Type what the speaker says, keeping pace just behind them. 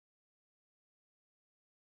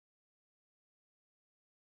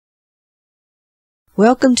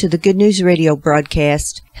Welcome to the Good News Radio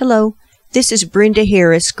broadcast. Hello, this is Brenda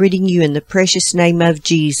Harris greeting you in the precious name of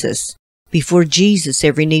Jesus. Before Jesus,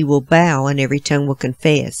 every knee will bow and every tongue will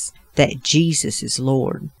confess that Jesus is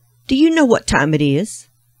Lord. Do you know what time it is?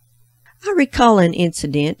 I recall an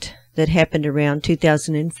incident that happened around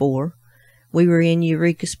 2004. We were in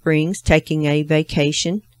Eureka Springs taking a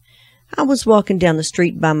vacation. I was walking down the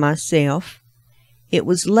street by myself. It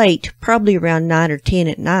was late, probably around 9 or 10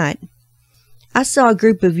 at night. I saw a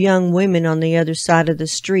group of young women on the other side of the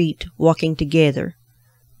street walking together.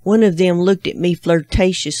 One of them looked at me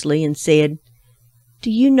flirtatiously and said, "Do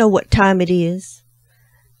you know what time it is?"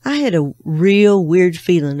 I had a real weird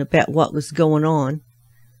feeling about what was going on.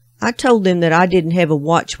 I told them that I didn't have a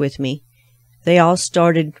watch with me. They all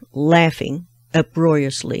started laughing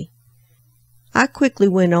uproariously. I quickly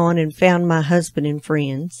went on and found my husband and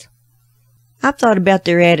friends. I thought about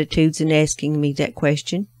their attitudes in asking me that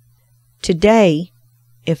question. Today,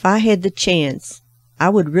 if I had the chance, I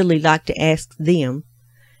would really like to ask them,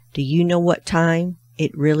 do you know what time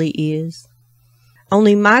it really is?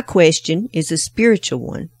 Only my question is a spiritual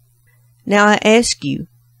one. Now I ask you,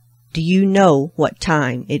 do you know what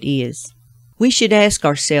time it is? We should ask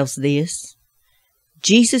ourselves this.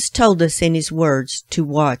 Jesus told us in His words to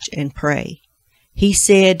watch and pray. He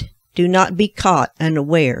said, "Do not be caught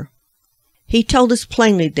unaware." He told us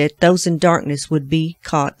plainly that those in darkness would be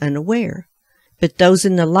caught unaware, but those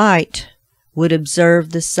in the light would observe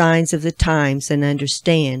the signs of the times and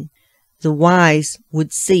understand. The wise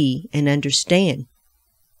would see and understand.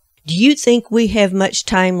 Do you think we have much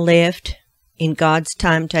time left in God's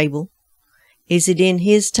timetable? Is it in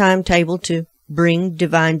His timetable to bring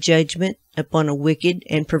divine judgment upon a wicked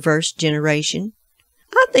and perverse generation?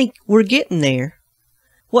 I think we're getting there.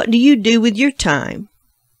 What do you do with your time?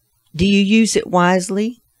 Do you use it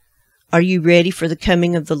wisely? Are you ready for the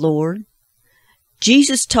coming of the Lord?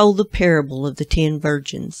 Jesus told the parable of the 10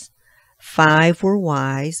 virgins. 5 were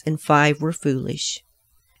wise and 5 were foolish.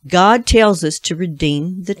 God tells us to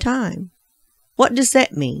redeem the time. What does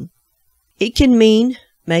that mean? It can mean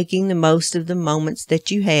making the most of the moments that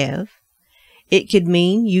you have. It could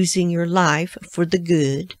mean using your life for the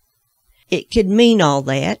good. It could mean all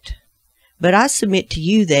that. But I submit to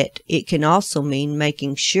you that it can also mean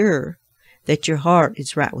making sure that your heart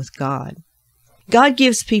is right with God. God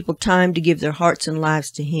gives people time to give their hearts and lives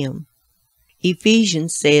to Him.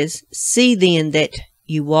 Ephesians says, "See then that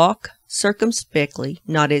you walk circumspectly,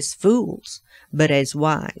 not as fools, but as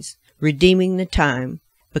wise, redeeming the time,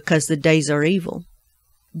 because the days are evil."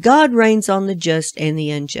 God reigns on the just and the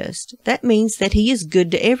unjust. That means that He is good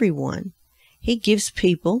to everyone. He gives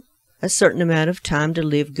people a certain amount of time to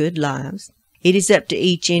live good lives. It is up to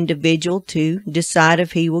each individual to decide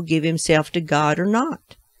if he will give himself to God or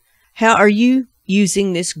not. How are you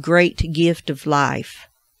using this great gift of life?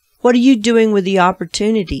 What are you doing with the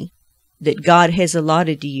opportunity that God has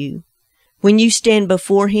allotted to you? When you stand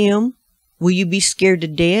before Him, will you be scared to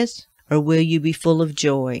death or will you be full of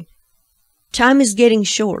joy? Time is getting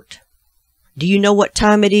short. Do you know what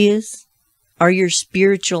time it is? Are your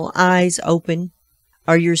spiritual eyes open?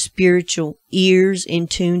 Are your spiritual ears in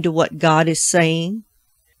tune to what God is saying?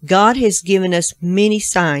 God has given us many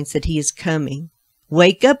signs that He is coming.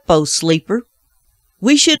 Wake up, O sleeper.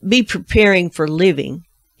 We should be preparing for living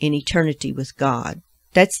in eternity with God.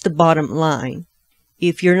 That's the bottom line.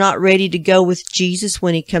 If you're not ready to go with Jesus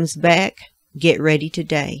when He comes back, get ready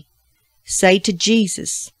today. Say to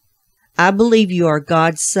Jesus, "I believe you are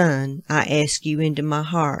God's Son. I ask you into my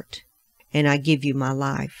heart, and I give you my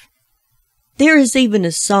life." There is even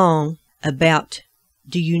a song about,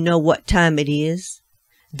 do you know what time it is?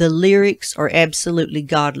 The lyrics are absolutely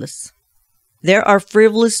godless. There are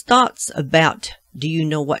frivolous thoughts about, do you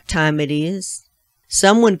know what time it is?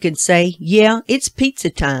 Someone could say, yeah, it's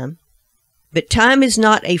pizza time. But time is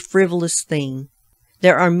not a frivolous thing.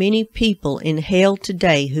 There are many people in hell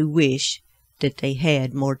today who wish that they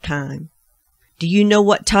had more time. Do you know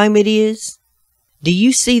what time it is? Do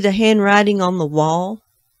you see the handwriting on the wall?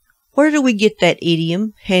 Where do we get that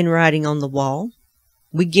idiom, handwriting on the wall?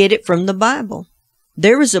 We get it from the Bible.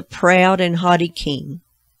 There was a proud and haughty king.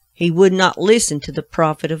 He would not listen to the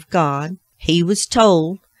prophet of God. He was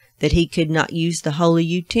told that he could not use the holy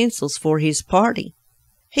utensils for his party.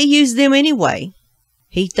 He used them anyway.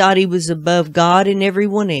 He thought he was above God and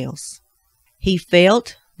everyone else. He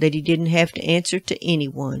felt that he didn't have to answer to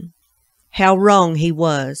anyone. How wrong he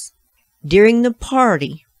was. During the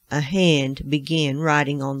party, a hand began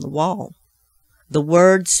writing on the wall. The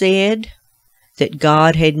word said that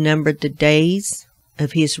God had numbered the days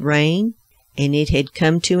of his reign, and it had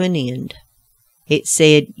come to an end. It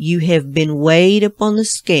said, "You have been weighed upon the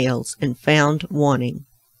scales and found wanting.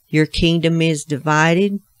 Your kingdom is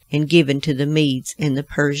divided and given to the Medes and the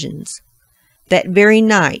Persians." That very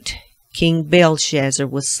night, King Belshazzar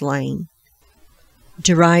was slain.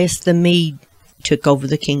 Darius the Mede took over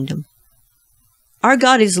the kingdom. Our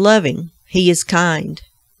God is loving. He is kind,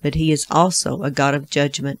 but He is also a God of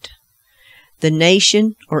judgment. The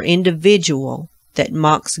nation or individual that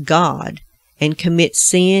mocks God and commits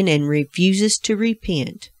sin and refuses to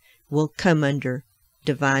repent will come under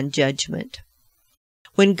divine judgment.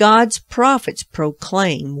 When God's prophets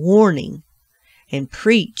proclaim warning and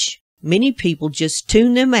preach, many people just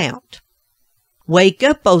tune them out. "Wake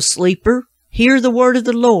up, O sleeper! Hear the word of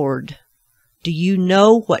the Lord. Do you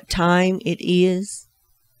know what time it is?"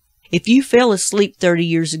 If you fell asleep 30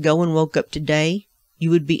 years ago and woke up today, you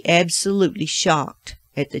would be absolutely shocked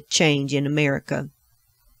at the change in America.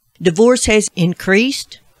 Divorce has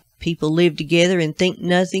increased. People live together and think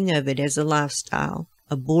nothing of it as a lifestyle.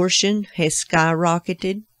 Abortion has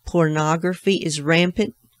skyrocketed. Pornography is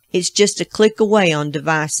rampant. It's just a click away on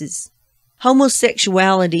devices.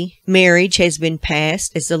 Homosexuality marriage has been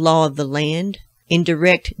passed as the law of the land in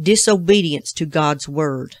direct disobedience to God's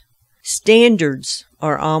word. Standards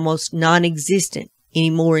are almost non-existent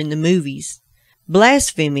anymore in the movies.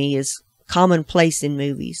 Blasphemy is commonplace in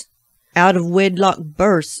movies. Out-of-wedlock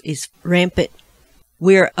births is rampant.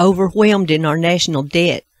 We're overwhelmed in our national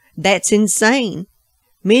debt. That's insane.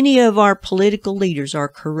 Many of our political leaders are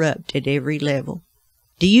corrupt at every level.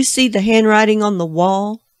 Do you see the handwriting on the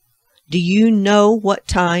wall? Do you know what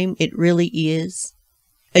time it really is?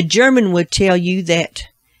 A German would tell you that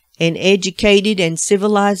an educated and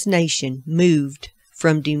civilized nation moved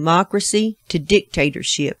from democracy to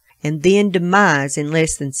dictatorship and then demise in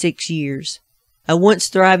less than 6 years. A once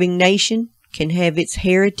thriving nation can have its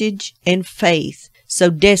heritage and faith so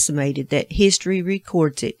decimated that history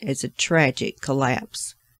records it as a tragic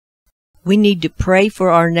collapse. We need to pray for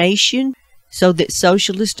our nation so that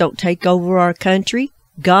socialists don't take over our country.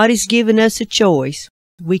 God has given us a choice.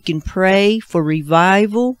 We can pray for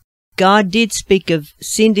revival. God did speak of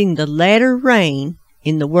sending the latter rain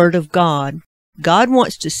in the Word of God. God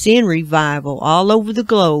wants to send revival all over the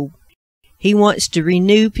globe. He wants to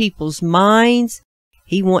renew people's minds.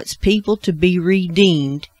 He wants people to be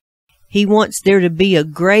redeemed. He wants there to be a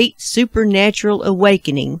great supernatural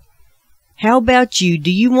awakening. How about you?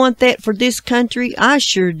 Do you want that for this country? I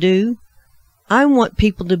sure do. I want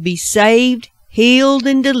people to be saved, healed,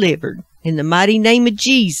 and delivered in the mighty name of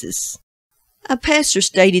Jesus. A pastor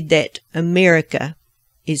stated that America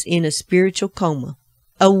is in a spiritual coma.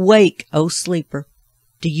 Awake, O sleeper.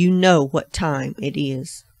 Do you know what time it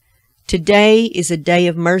is? Today is a day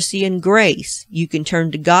of mercy and grace. You can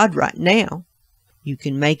turn to God right now. You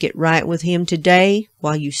can make it right with Him today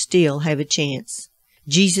while you still have a chance.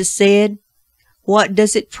 Jesus said, "What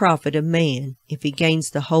does it profit a man if he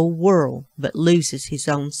gains the whole world but loses his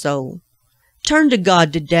own soul?" Turn to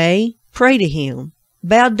God today. Pray to Him.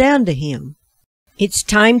 Bow down to Him. It's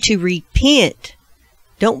time to repent.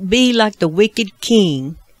 Don't be like the wicked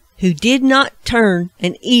king who did not turn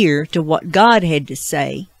an ear to what God had to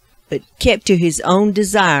say, but kept to his own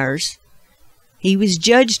desires. He was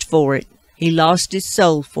judged for it. He lost his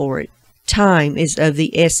soul for it. Time is of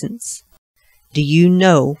the essence. Do you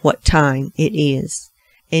know what time it is?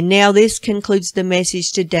 And now this concludes the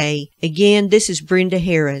message today. Again, this is Brenda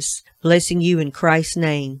Harris, blessing you in Christ's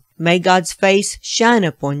name. May God's face shine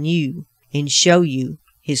upon you and show you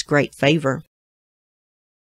His great favor.